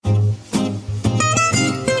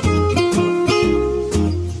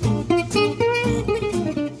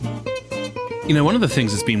one of the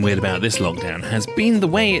things that's been weird about this lockdown has been the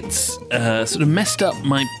way it's sort of messed up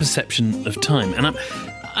my perception of time. And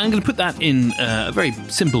I'm going to put that in a very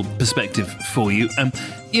simple perspective for you.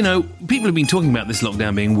 People have been talking about this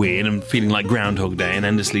lockdown being weird and feeling like Groundhog Day and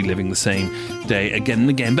endlessly living the same day again and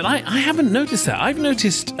again. But I haven't noticed that. I've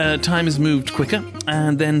noticed time has moved quicker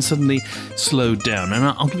and then suddenly slowed down. And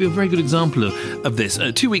I'll give you a very good example of this.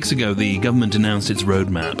 2 weeks ago, the government announced its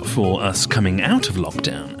roadmap for us coming out of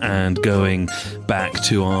lockdown and going back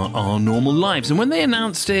to our normal lives. And when they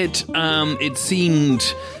announced it, it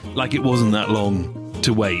seemed like it wasn't that long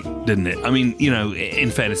to wait, didn't it? I mean, in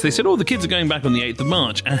fairness, they said, the kids are going back on the 8th of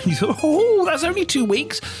March. And you thought, that's only 2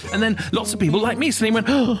 weeks. And then lots of people like me suddenly went,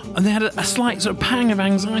 and they had a slight sort of pang of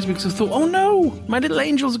anxiety because they thought, oh no, my little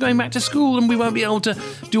angels are going back to school and we won't be able to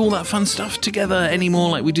do all that fun stuff together anymore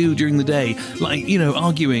like we do during the day. Like,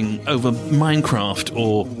 arguing over Minecraft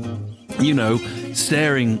or,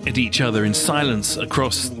 staring at each other in silence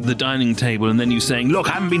across the dining table, and then you saying, look,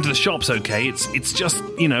 I haven't been to the shops, okay? It's just,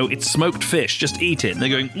 it's smoked fish, just eat it. And they're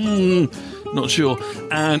going, not sure.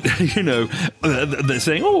 And, they're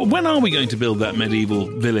saying, when are we going to build that medieval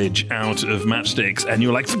village out of matchsticks? And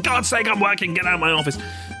you're like, for God's sake, I'm working, get out of my office.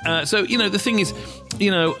 So, the thing is,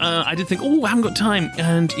 I did think, I haven't got time.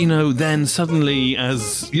 And, then suddenly,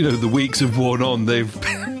 as, the weeks have worn on, they've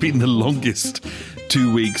been the longest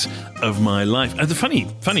 2 weeks of my life. And funny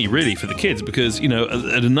really for the kids, because,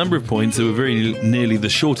 at a number of points, they were very nearly the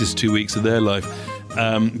shortest 2 weeks of their life,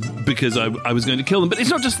 because I was going to kill them. But it's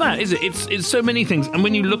not just that, is it? It's so many things. And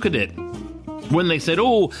when you look at it, when they said,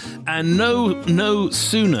 and no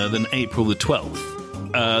sooner than April the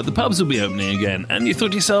 12th, the pubs will be opening again. And you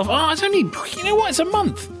thought to yourself, it's only, it's a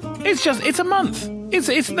month. It's a month.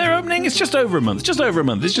 They're opening. It's just over a month.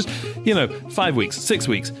 It's just, 5 weeks, 6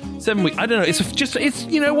 weeks, 7 weeks. I don't know. It's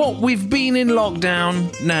we've been in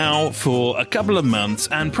lockdown now for a couple of months.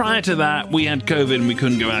 And prior to that, we had COVID and we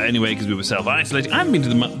couldn't go out anyway because we were self-isolating. I haven't been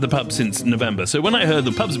to the pub since November. So when I heard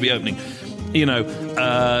the pubs would be opening,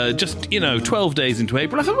 12 days into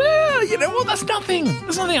April, I thought, that's nothing.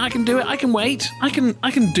 There's nothing. I can do it. I can wait. I can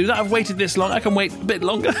do that. I've waited this long. I can wait a bit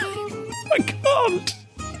longer. I can't.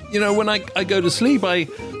 When I go to sleep, I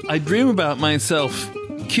dream about myself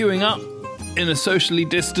queuing up in a socially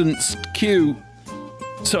distanced queue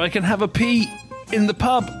so I can have a pee in the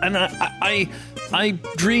pub. And I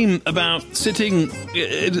dream about sitting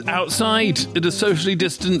outside at a socially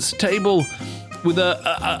distanced table with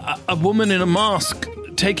a woman in a mask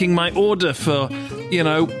taking my order for,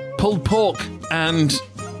 pulled pork and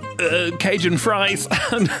Cajun fries.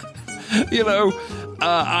 And,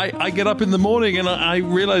 I get up in the morning and I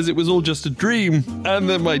realize it was all just a dream, and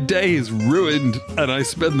then my day is ruined and I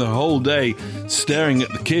spend the whole day staring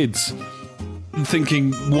at the kids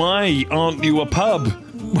thinking, why aren't you a pub?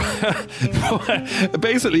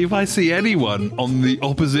 Basically, if I see anyone on the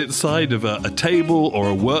opposite side of a table or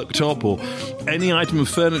a worktop or any item of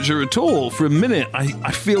furniture at all, for a minute,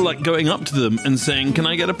 I feel like going up to them and saying, can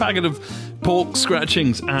I get a packet of pork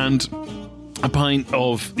scratchings and a pint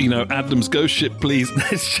of, Adam's Ghost Ship, please?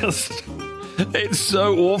 It's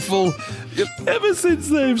so awful. Ever since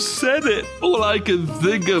they've said it, all I can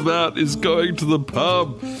think about is going to the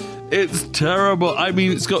pub. It's terrible. I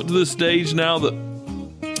mean, it's got to the stage now that,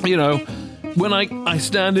 when I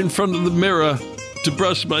stand in front of the mirror to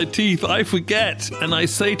brush my teeth, I forget, and I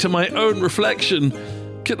say to my own reflection,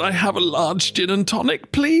 can I have a large gin and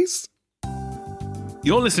tonic, please?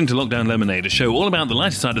 You're listening to Lockdown Lemonade, a show all about the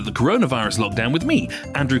lighter side of the coronavirus lockdown with me,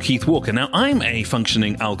 Andrew Keith Walker. Now, I'm a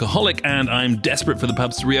functioning alcoholic and I'm desperate for the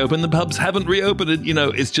pubs to reopen. The pubs haven't reopened and,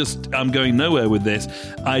 it's just, I'm going nowhere with this.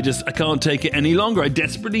 I can't take it any longer. I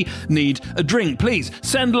desperately need a drink. Please,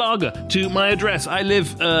 send lager to my address. I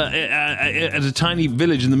live at a tiny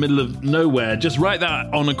village in the middle of nowhere. Just write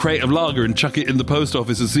that on a crate of lager and chuck it in the post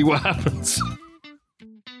office and see what happens.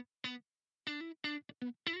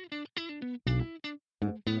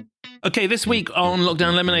 Okay, this week on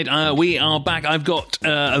Lockdown Lemonade, we are back. I've got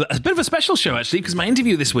a bit of a special show, actually, because my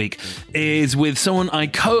interview this week is with someone I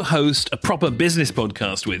co-host a proper business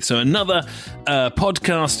podcast with. So another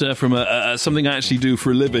podcaster from something I actually do for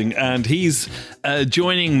a living, and he's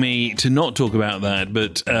joining me to not talk about that,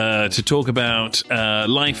 but to talk about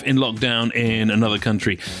life in lockdown in another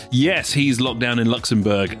country. Yes, he's locked down in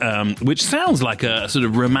Luxembourg, which sounds like a sort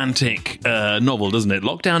of romantic novel, doesn't it?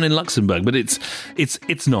 Lockdown in Luxembourg, but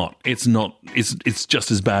it's not. it's not. It's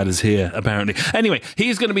just as bad as here, apparently. Anyway,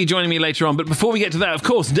 he's going to be joining me later on. But before we get to that, of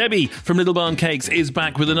course, Debbie from Little Barn Cakes is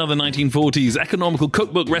back with another 1940s economical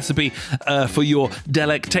cookbook recipe for your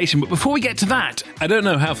delectation. But before we get to that, I don't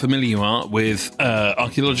know how familiar you are with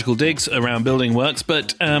archaeological digs around building works,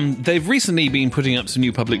 but they've recently been putting up some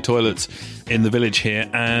new public toilets in the village here.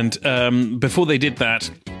 And before they did that,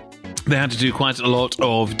 they had to do quite a lot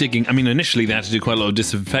of digging. I mean, initially they had to do quite a lot of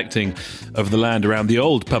disinfecting of the land around the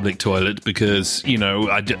old public toilet because,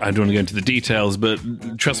 I don't want to go into the details, but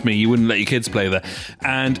trust me, you wouldn't let your kids play there.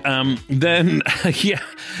 And then,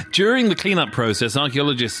 during the cleanup process,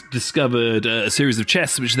 archaeologists discovered a series of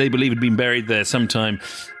chests which they believe had been buried there sometime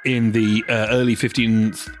in the early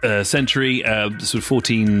 15th century, sort of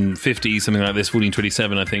 1450, something like this,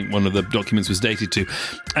 1427, I think one of the documents was dated to.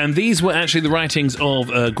 And these were actually the writings of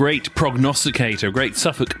a great prognosticator, a great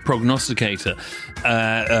Suffolk prognosticator,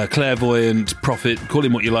 clairvoyant prophet, call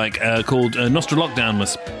him what you like, called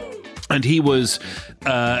Nostradamus. And he was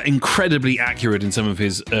incredibly accurate in some of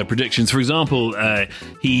his predictions. For example,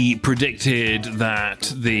 he predicted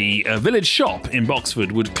that the village shop in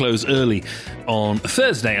Boxford would close early on a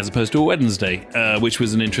Thursday as opposed to a Wednesday, which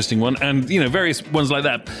was an interesting one. And, various ones like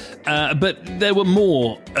that. But there were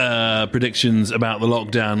more predictions about the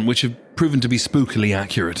lockdown, which have proven to be spookily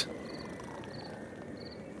accurate.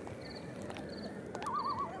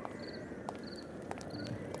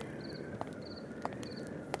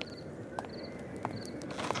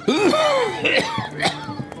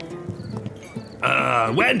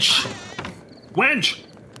 Wench!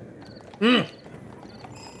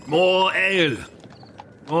 More ale.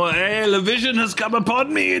 A vision has come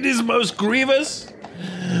upon me. It is most grievous.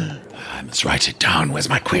 I must write it down. Where's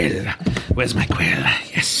my quill?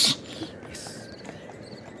 Yes.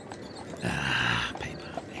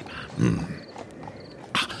 Paper.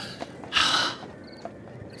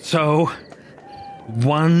 So,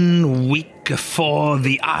 1 week for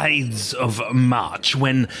the Ides of March,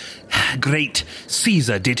 when great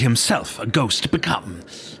Caesar did himself a ghost become.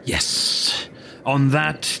 Yes, on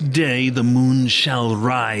that day the moon shall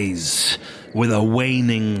rise with a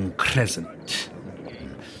waning crescent.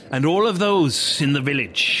 And all of those in the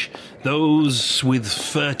village, those with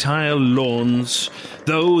fertile lawns,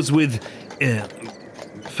 those with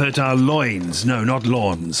fertile loins, no, not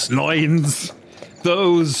lawns, loins,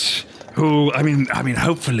 those who,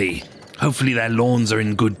 hopefully their lawns are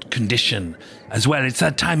in good condition as well. It's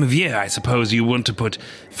that time of year, I suppose you want to put...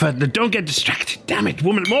 Don't get distracted. Damn it,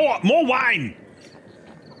 woman. More wine.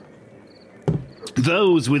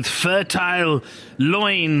 Those with fertile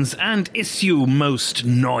loins and issue most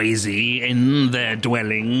noisy in their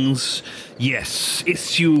dwellings. Yes,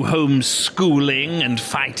 issue homeschooling and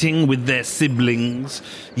fighting with their siblings.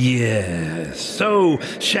 Yes, so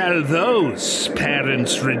shall those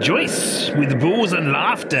parents rejoice with booze and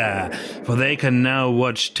laughter, for they can now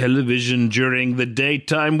watch television during the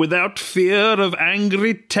daytime without fear of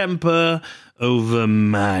angry temper over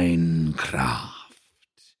Minecraft.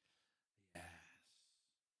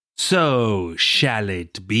 So shall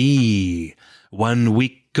it be 1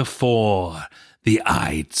 week afore the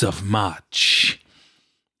Ides of March,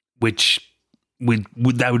 which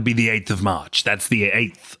that would be the 8th of March. That's the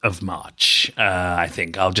 8th of March, I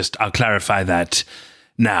think. I'll clarify that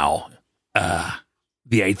now.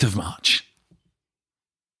 The 8th of March.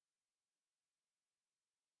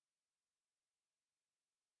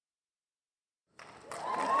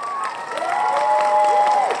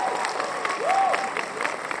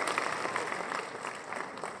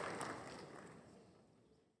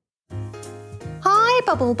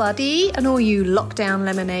 Bubble Buddy and all you lockdown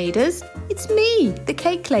lemonaders, it's me, the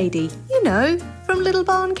cake lady, from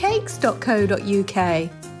littlebarncakes.co.uk.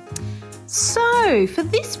 So, for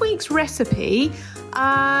this week's recipe,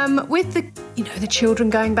 with the children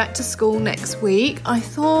going back to school next week, I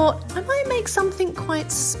thought I might make something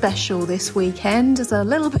quite special this weekend as a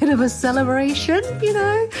little bit of a celebration,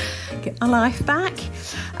 get my life back.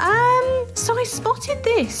 So I spotted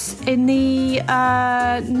this in the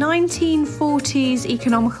 1940s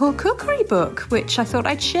economical cookery book, which I thought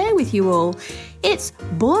I'd share with you all. It's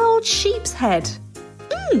boiled sheep's head.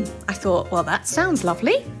 I thought, well, that sounds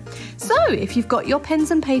lovely. So if you've got your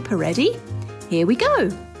pens and paper ready, here we go.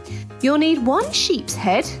 You'll need 1 sheep's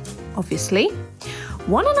head, obviously,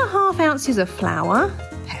 1.5 ounces of flour,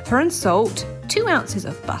 pepper and salt, 2 ounces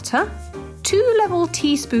of butter, 2 level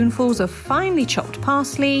teaspoonfuls of finely chopped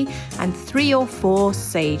parsley, and 3 or 4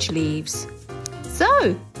 sage leaves.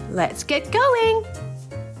 So, let's get going.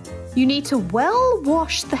 You need to well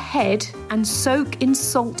wash the head and soak in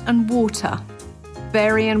salt and water.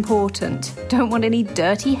 Very important. Don't want any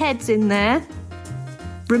dirty heads in there.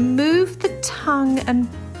 Remove the tongue and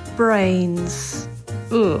brains.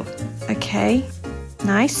 Ooh, okay.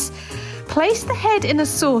 Nice. Place the head in a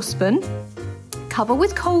saucepan, cover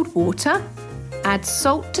with cold water, add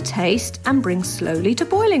salt to taste and bring slowly to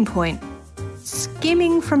boiling point.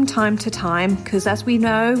 Skimming from time to time, because as we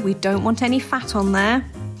know, we don't want any fat on there.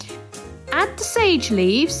 Add the sage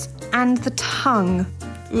leaves and the tongue.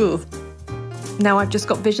 Ugh. Now I've just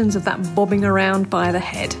got visions of that bobbing around by the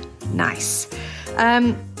head. Nice.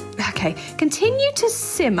 Okay, continue to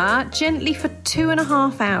simmer gently for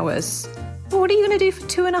 2.5 hours. What are you going to do for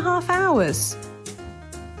 2.5 hours?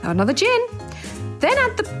 Another gin. Then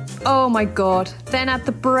add Then add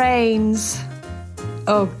the brains.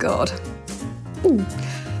 Oh, God. Ooh.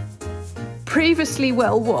 Previously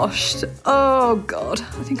well washed. Oh, God.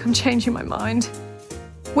 I think I'm changing my mind.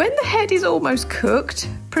 When the head is almost cooked,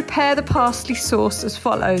 prepare the parsley sauce as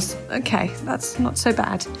follows. Okay, that's not so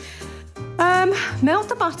bad. Melt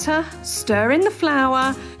the butter, stir in the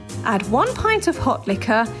flour, add 1 pint of hot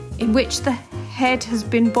liquor in which the head has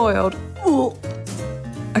been boiled. Ooh.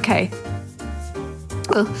 Okay.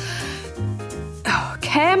 Ugh. Oh,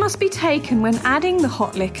 care must be taken when adding the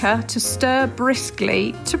hot liquor to stir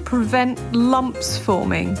briskly to prevent lumps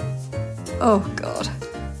forming. Oh, God.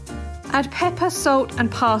 Add pepper, salt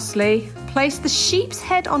and parsley. Place the sheep's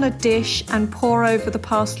head on a dish and pour over the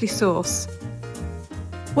parsley sauce.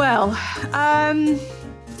 Well, damn,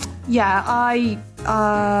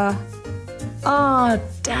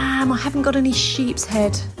 I haven't got any sheep's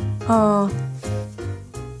head. Oh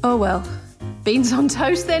well. Beans on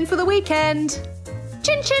toast then for the weekend.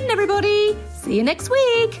 Chin chin, everybody. See you next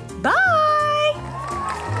week. Bye.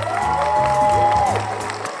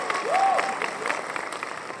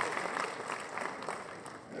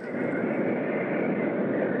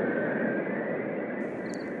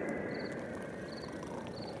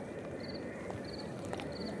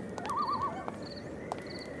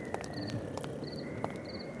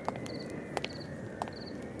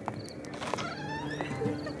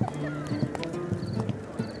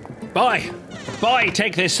 Boy,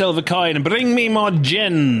 take this silver coin and bring me more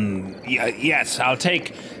gin. Yes, I'll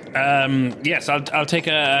take. I'll take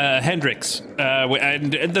a Hendrix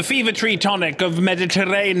and the Fever Tree tonic of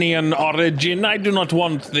Mediterranean origin. I do not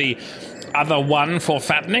want the other one for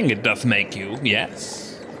fattening. It doth make you.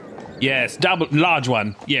 Yes, large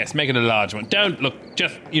one. Yes, make it a large one. Don't look.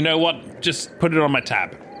 Just you know what? Just put it on my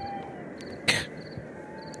tab.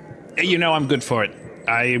 You know I'm good for it.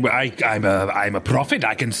 I'm a prophet.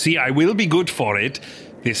 I can see I will be good for it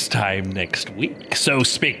this time next week. So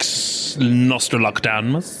speaks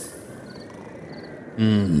Nostroloctamus.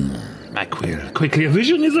 My quickly a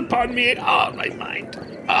vision is upon me. My mind.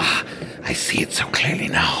 I see it so clearly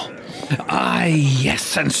now.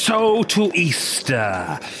 Yes, and so to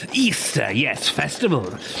Easter. Easter, yes,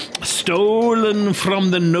 festival. Stolen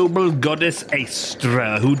from the noble goddess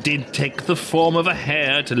Astra, who did take the form of a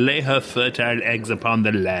hare to lay her fertile eggs upon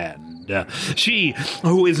the land. She,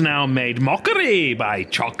 who is now made mockery by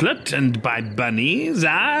chocolate and by bunnies,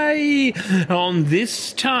 on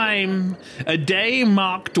this time, a day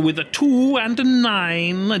marked with a 2 and a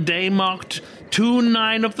 9, a day marked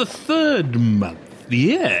 2/9 of the 3rd month.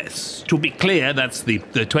 Yes, to be clear, that's the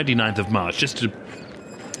 29th of March,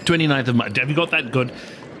 29th of March. Have you got that? Good.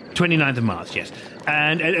 29th of March, yes.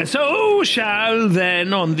 And so shall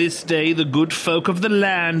then on this day the good folk of the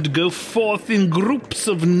land go forth in groups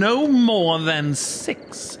of no more than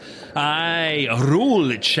 6. Aye, a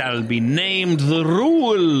rule it shall be named, the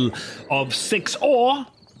rule of 6, or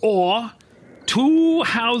 2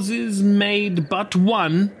 houses made but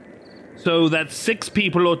one. So that's 6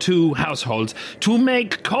 people or 2 households to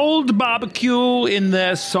make cold barbecue in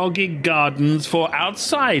their soggy gardens, for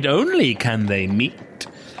outside only can they meet.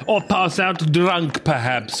 Or pass out drunk,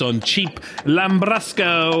 perhaps, on cheap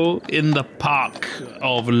lambrusco in the park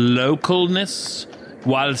of localness,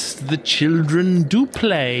 whilst the children do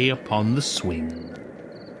play upon the swing.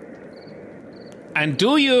 And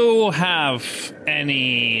do you have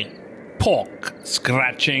any pork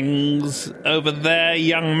scratchings over there,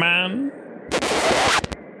 young man?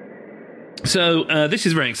 So this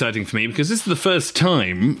is very exciting for me because this is the first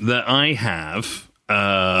time that I have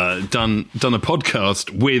done a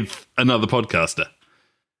podcast with another podcaster.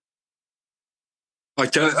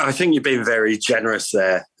 I think you've been very generous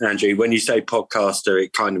there, Andrew. When you say podcaster,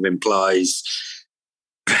 it kind of implies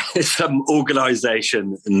some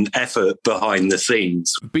organisation and effort behind the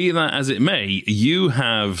scenes. Be that as it may, you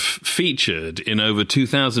have featured in over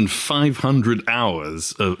 2,500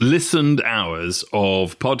 hours of listened hours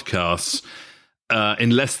of podcasts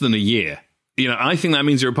in less than a year. You know, I think that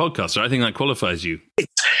means you're a podcaster. I think that qualifies you.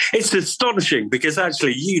 it's astonishing because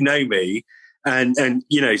actually, you know me, and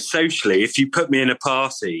socially, if you put me in a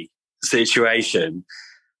party situation,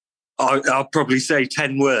 I'll probably say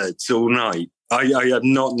 10 words all night. I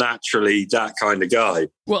am not naturally that kind of guy.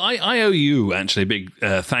 Well, I owe you actually a big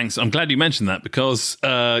thanks. I'm glad you mentioned that because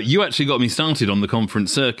you actually got me started on the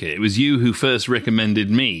conference circuit. It was you who first recommended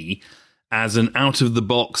me as an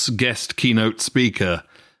out-of-the-box guest keynote speaker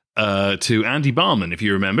to Andy Barman, if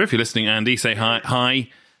you remember. If you're listening, Andy, say hi. Hi.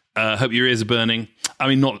 Hope your ears are burning. I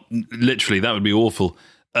mean, not literally. That would be awful.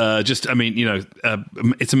 It's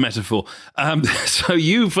a metaphor. So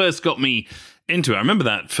you first got me into it. I remember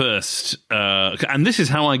that first, and this is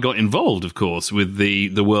how I got involved, of course, with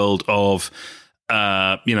the world of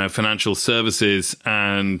financial services,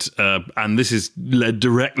 and this is led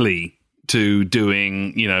directly to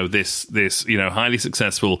doing this highly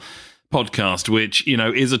successful podcast, which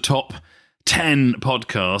is a top 10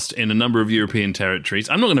 podcast in a number of European territories.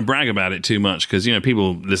 I'm not going to brag about it too much because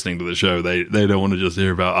people listening to the show they don't want to just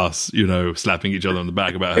hear about us slapping each other on the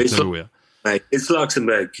back about how clever we are. It's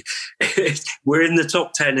Luxembourg. We're in the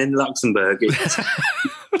top 10 in Luxembourg.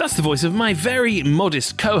 That's the voice of my very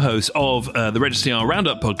modest co-host of the Register R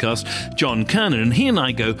Roundup podcast, John Kernan, and he and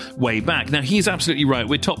I go way back. Now, he's absolutely right.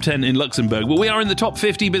 We're top 10 in Luxembourg, but we are in the top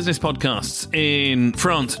 50 business podcasts in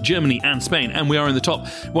France, Germany, and Spain, and we are in the top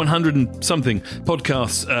 100 and something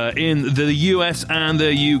podcasts in the US and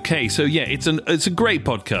the UK. So, yeah, it's a great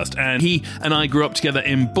podcast, and he and I grew up together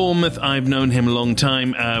in Bournemouth. I've known him a long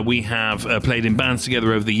time. We have played in bands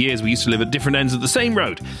together over the years. We used to live at different ends of the same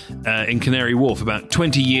road in Canary Wharf about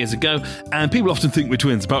 20 years ago, and people often think we're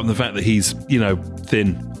twins, apart from the fact that he's,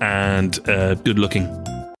 thin and good looking.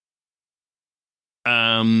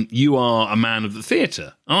 You are a man of the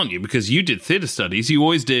theatre, aren't you? Because you did theatre studies. You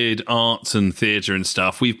always did arts and theatre and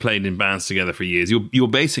stuff. We've played in bands together for years. You're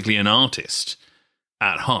basically an artist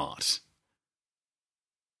at heart.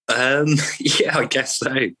 Yeah, I guess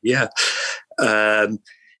so. Yeah.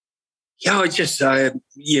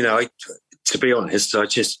 To be honest, I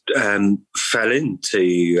just fell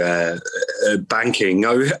into banking.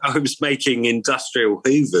 I was making industrial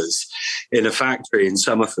hoovers in a factory in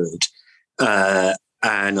Somerford, and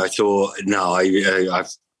I thought, no, I've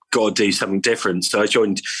got to do something different. So I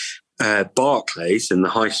joined Barclays in the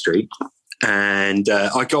high street, and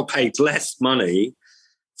I got paid less money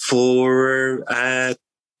for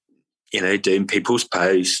doing people's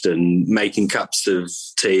post and making cups of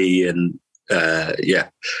tea and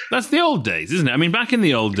That's the old days, isn't it? I mean, back in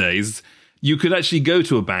the old days, you could actually go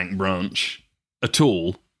to a bank branch at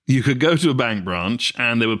all. You could go to a bank branch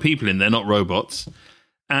and there were people in there, not robots,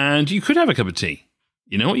 and you could have a cup of tea.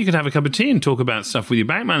 You know what? You could have a cup of tea and talk about stuff with your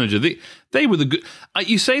bank manager. They were the good.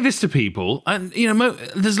 You say this to people, and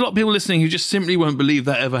there's a lot of people listening who just simply won't believe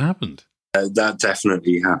that ever happened. That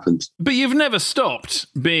definitely happened. But you've never stopped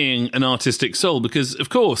being an artistic soul because, of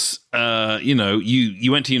course, you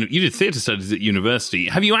went to you did theatre studies at university.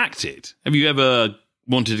 Have you acted? Have you ever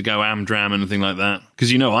wanted to go Amdram, anything like that?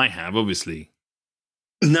 Because I have, obviously.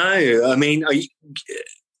 No, I mean,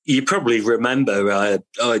 you probably remember I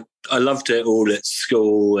loved it all at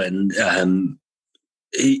school, and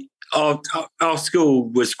our school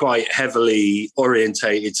was quite heavily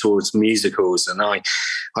orientated towards musicals, and I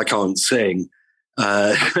can't sing.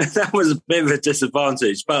 That was a bit of a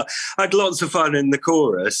disadvantage, but I had lots of fun in the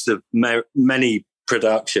chorus of many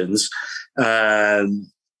productions.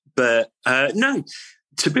 But no,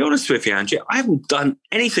 to be honest with you, Andrew, I haven't done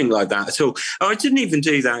anything like that at all. I didn't even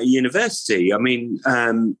do that at university. I mean,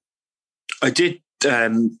 I did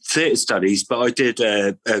theatre studies, but I did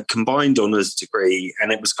a combined honours degree,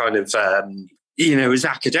 and it was kind of, it was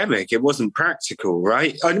academic. It wasn't practical,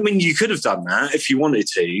 right? I mean, you could have done that if you wanted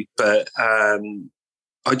to, but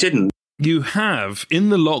I didn't. You have, in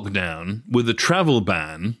the lockdown, with a travel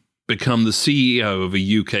ban, become the CEO of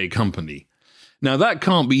a UK company. Now, that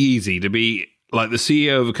can't be easy to be like the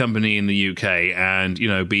CEO of a company in the UK and,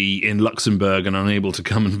 be in Luxembourg and unable to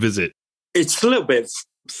come and visit. It's a little bit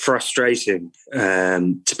frustrating,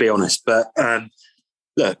 to be honest. But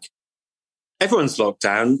look, everyone's locked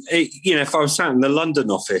down. If I was sat in the London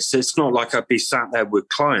office, it's not like I'd be sat there with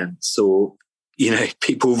clients or,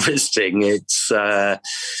 people visiting. It's the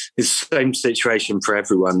same situation for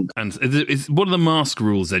everyone. And what are the mask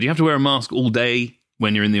rules there? Do you have to wear a mask all day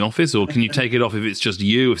when you're in the office, or can you take it off if it's just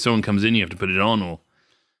you? If someone comes in, you have to put it on, or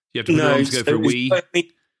you have to put it on to go for a wee?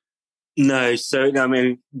 No,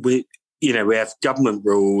 we have government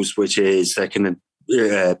rules, which is they can,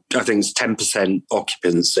 I think it's 10%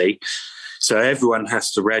 occupancy. So everyone has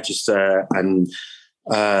to register, and,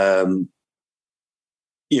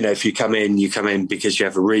 if you come in because you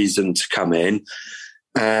have a reason to come in.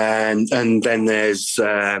 and then there's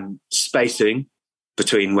spacing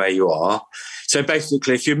between where you are. So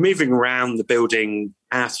basically, if you're moving around the building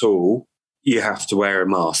at all, you have to wear a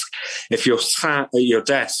mask. If you're sat at your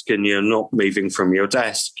desk and you're not moving from your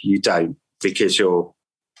desk, you don't, because you're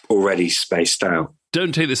already spaced out.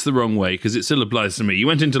 Don't take this the wrong way, because it still applies to me. You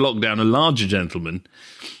went into lockdown a larger gentleman.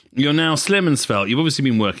 You're now slim and svelte. You've obviously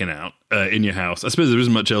been working out in your house. I suppose there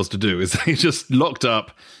isn't much else to do. You're just locked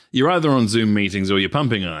up. You're either on Zoom meetings or you're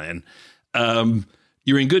pumping iron.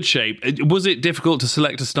 You're in good shape. Was it difficult to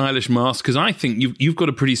select a stylish mask? Because I think you've got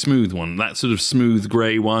a pretty smooth one. That sort of smooth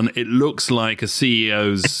grey one. It looks like a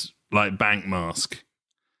CEO's like bank mask.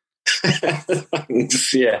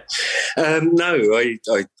 Yeah. No,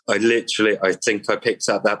 I literally, I think I picked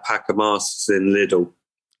up that pack of masks in Lidl.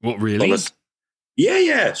 What, really?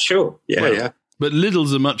 Yeah, sure. Yeah, well, yeah. But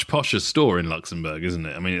Lidl's a much posher store in Luxembourg, isn't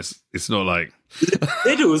it? I mean, it's not like...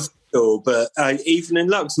 Lidl's cool, but even in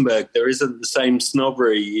Luxembourg, there isn't the same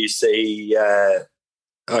snobbery you see,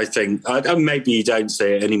 I think. Maybe you don't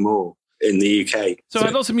see it anymore in the UK. So I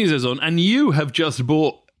had lots of musos on, and you have just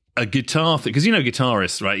bought a guitar thing, because you know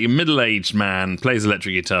guitarists, right? Your middle-aged man plays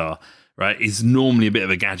electric guitar, right? Is normally a bit of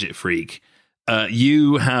a gadget freak.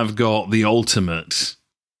 You have got the ultimate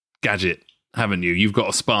gadget, haven't you? You've got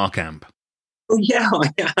a Spark amp. Oh yeah,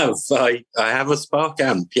 I have. I have a Spark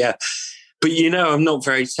amp, yeah. But I'm not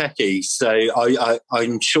very techie, so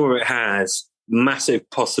I'm sure it has massive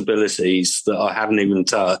possibilities that I haven't even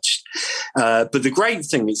touched. But the great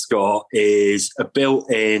thing it's got is a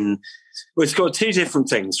built-in. Well, it's got two different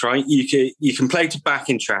things, right? You can play to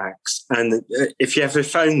backing tracks, and if you have a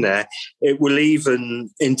phone there, it will even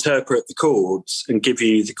interpret the chords and give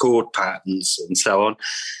you the chord patterns and so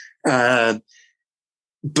on.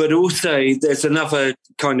 But also, there's another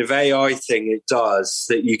kind of AI thing it does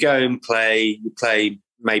that you go and you play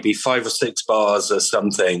maybe 5 or 6 bars or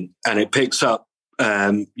something, and it picks up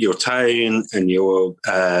your tone and your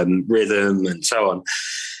rhythm and so on.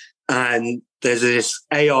 And there's this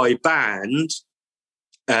AI band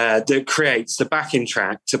that creates the backing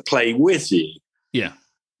track to play with you. Yeah.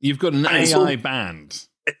 You've got an AI band.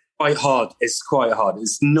 It's quite hard.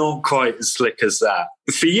 It's not quite as slick as that.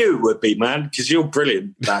 For you, it would be, man, because you're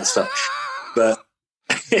brilliant at that stuff. But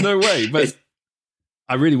no way. But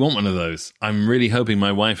I really want one of those. I'm really hoping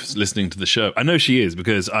my wife's listening to the show. I know she is,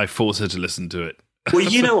 because I force her to listen to it. Well,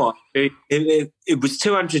 you know what? It was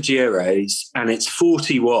 €200 and it's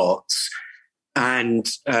 40 watts. And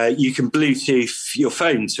you can Bluetooth your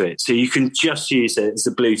phone to it. So you can just use it as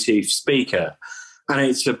a Bluetooth speaker. And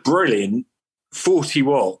it's a brilliant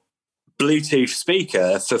 40-watt Bluetooth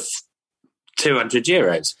speaker for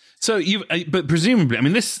 €200. So but presumably, I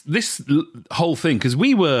mean, this whole thing, because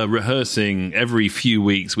we were rehearsing every few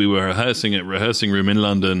weeks. We were rehearsing at Rehearsing Room in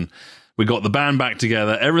London. We got the band back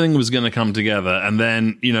together. Everything was going to come together. And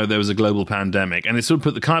then, there was a global pandemic. And it sort of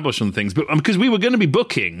put the kibosh on things. But because we were going to be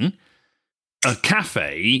booking a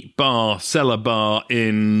cafe, bar, cellar bar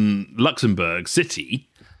in Luxembourg City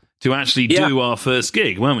to actually do our first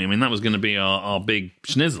gig, weren't we? I mean, that was going to be our big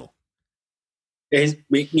schnizzle.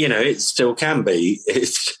 It still can be.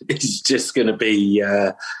 It's just going to be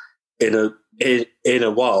in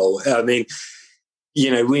a while. I mean,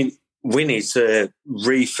 we need to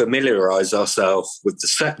refamiliarize ourselves with the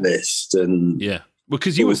set list. And yeah,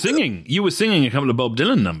 because you were singing a couple of Bob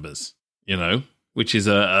Dylan numbers, which is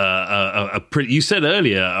a pretty. You said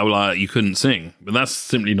earlier, you couldn't sing, but that's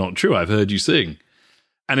simply not true. I've heard you sing,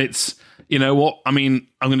 and it's what I mean.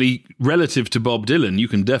 I'm going to relative to Bob Dylan, you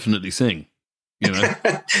can definitely sing.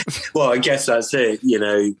 Well, I guess that's it.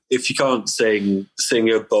 If you can't sing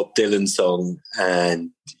a Bob Dylan song, and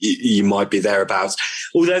you might be thereabouts.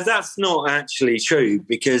 Although that's not actually true,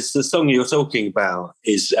 because the song you're talking about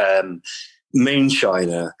is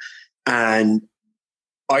Moonshiner, and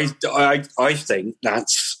I think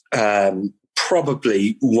that's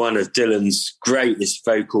probably one of Dylan's greatest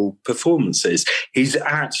vocal performances. He's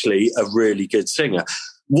actually a really good singer.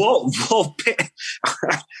 What bit?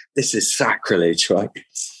 This is sacrilege, right?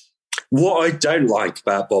 What I don't like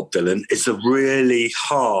about Bob Dylan is the really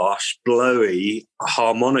harsh, blowy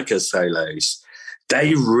harmonica solos.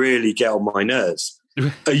 They really get on my nerves.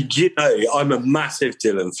 I'm a massive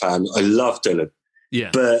Dylan fan. I love Dylan.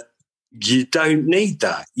 Yeah. But you don't need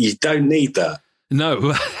that. You don't need that.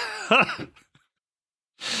 No.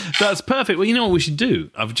 That's perfect. Well, you know what we should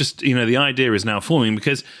do? I've just, the idea is now forming,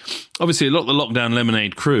 because obviously a lot of the Lockdown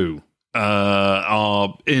Lemonade crew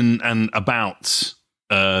are in and about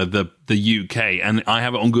the UK, and I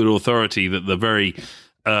have it on good authority that the very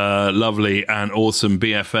lovely and awesome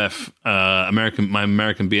BFF, my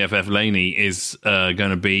American BFF Lainey is going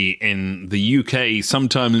to be in the UK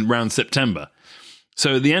sometime around September.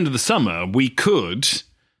 So at the end of the summer, we could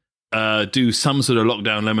do some sort of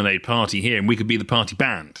lockdown lemonade party here, and we could be the party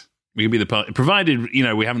band. We could be the party, provided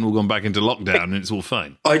we haven't all gone back into lockdown and it's all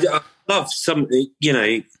fine. I love some.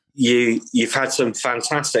 You've had some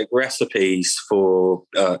fantastic recipes for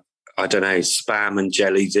I don't know, spam and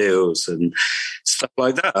jelly deals and stuff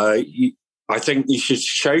like that. I think you should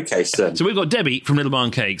showcase them. So we've got Debbie from Little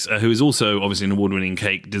Barn Cakes, who is also obviously an award-winning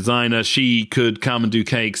cake designer. She could come and do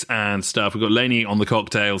cakes and stuff. We've got Lainey on the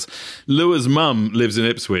cocktails. Lua's mum lives in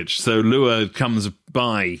Ipswich, so Lua comes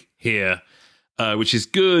by here, which is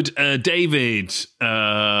good. David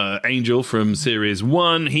Angel from Series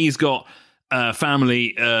 1, he's got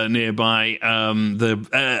family nearby.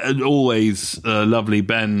 The always lovely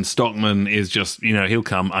Ben Stockman is just, he'll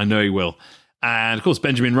come. I know he will. And, of course,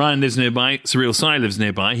 Benjamin Ryan lives nearby. Surreal Sai lives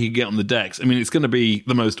nearby. He can get on the decks. I mean, it's going to be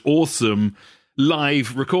the most awesome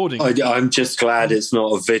live recording. I'm just glad it's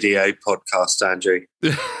not a video podcast, Andrew.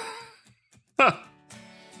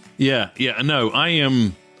 Yeah. No,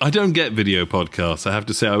 I don't get video podcasts, I have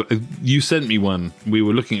to say. You sent me one. We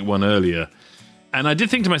were looking at one earlier. And I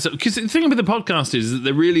did think to myself, because the thing about the podcast is that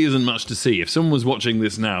there really isn't much to see. If someone was watching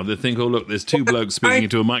this now, they'd think, oh, look, there's two blokes speaking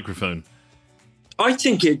into a microphone. I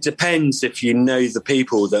think it depends if you know the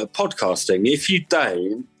people that are podcasting. If you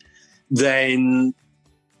don't, then,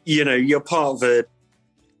 you're part of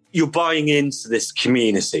you're buying into this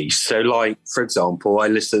community. So, like, for example, I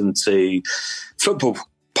listen to football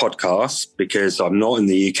podcasts because I'm not in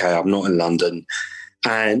the UK, I'm not in London.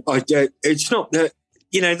 And it's not that,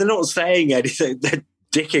 they're not saying anything. They're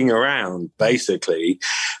dicking around, basically,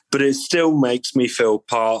 but it still makes me feel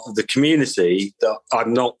part of the community that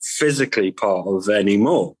I'm not physically part of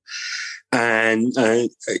anymore. And, I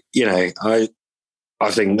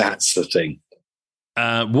think that's the thing.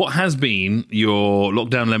 What has been your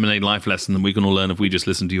Lockdown Lemonade life lesson that we can all learn if we just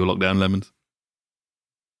listen to your Lockdown Lemons?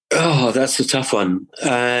 Oh, that's a tough one.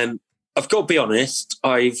 I've got to be honest.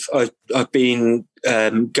 I've been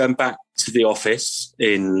going back to the office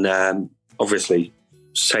in obviously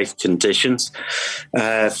safe conditions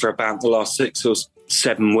for about the last 6 or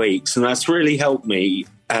 7 weeks, and that's really helped me.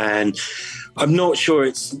 And I'm not sure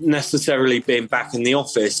it's necessarily been back in the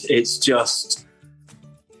office. It's just,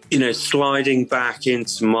 sliding back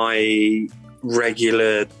into my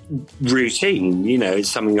regular routine. It's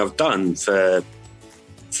something I've done for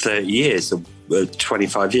 30 years or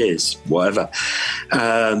 25 years, whatever.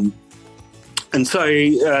 And so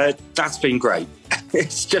that's been great.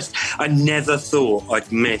 It's just, I never thought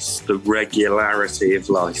I'd miss the regularity of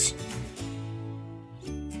life.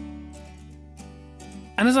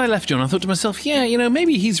 And as I left John, I thought to myself,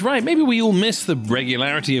 maybe he's right. Maybe we all miss the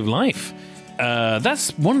regularity of life.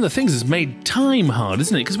 That's one of the things that's made time hard,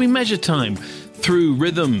 isn't it? Because we measure time through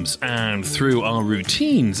rhythms and through our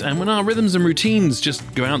routines. And when our rhythms and routines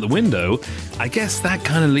just go out the window, I guess that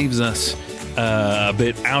kind of leaves us a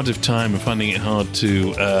bit out of time and finding it hard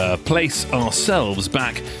to place ourselves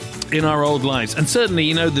back in our old lives. And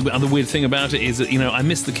certainly, the other weird thing about it is that, I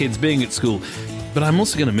miss the kids being at school, but I'm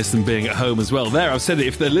also going to miss them being at home as well. There, I've said it,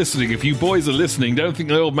 if they're listening, if you boys are listening, don't think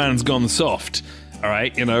the old man's gone soft. All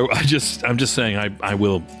right, I'm just saying I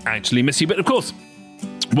will actually miss you. But of course,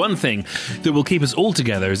 one thing that will keep us all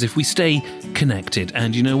together is if we stay connected.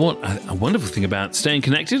 And you know what? A wonderful thing about staying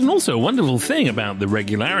connected, and also a wonderful thing about the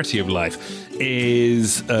regularity of life,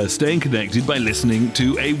 is staying connected by listening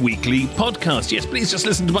to a weekly podcast. Yes, please just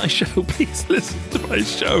listen to my show. Please listen to my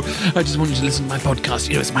show. I just want you to listen to my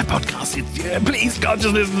podcast. It's my podcast. Please, God,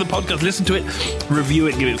 just listen to the podcast. Listen to it. Review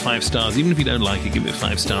it. Give it 5 stars. Even if you don't like it, give it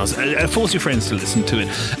 5 stars. Force your friends to listen to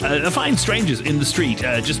it. Find strangers in the street.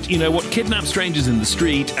 Kidnap strangers in the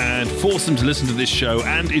street and force them to listen to this show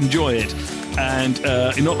and enjoy it. And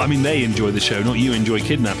they enjoy the show, not you enjoy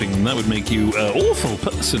kidnapping them. That would make you an awful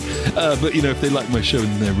person. But if they like my show,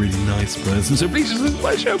 then they're a really nice person. So please just listen to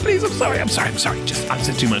my show, please. I'm sorry. I've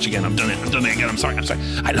said too much again. I've done it again. I'm sorry.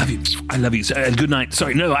 I love you. Good night.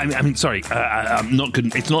 Sorry. No, I mean, sorry. I'm not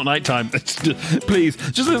good. It's not nighttime. Please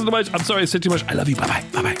just listen to my show. I'm sorry. I said too much. I love you. Bye.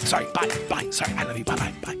 Sorry. Bye. Sorry. I love you.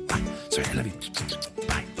 Bye. Sorry. I love you.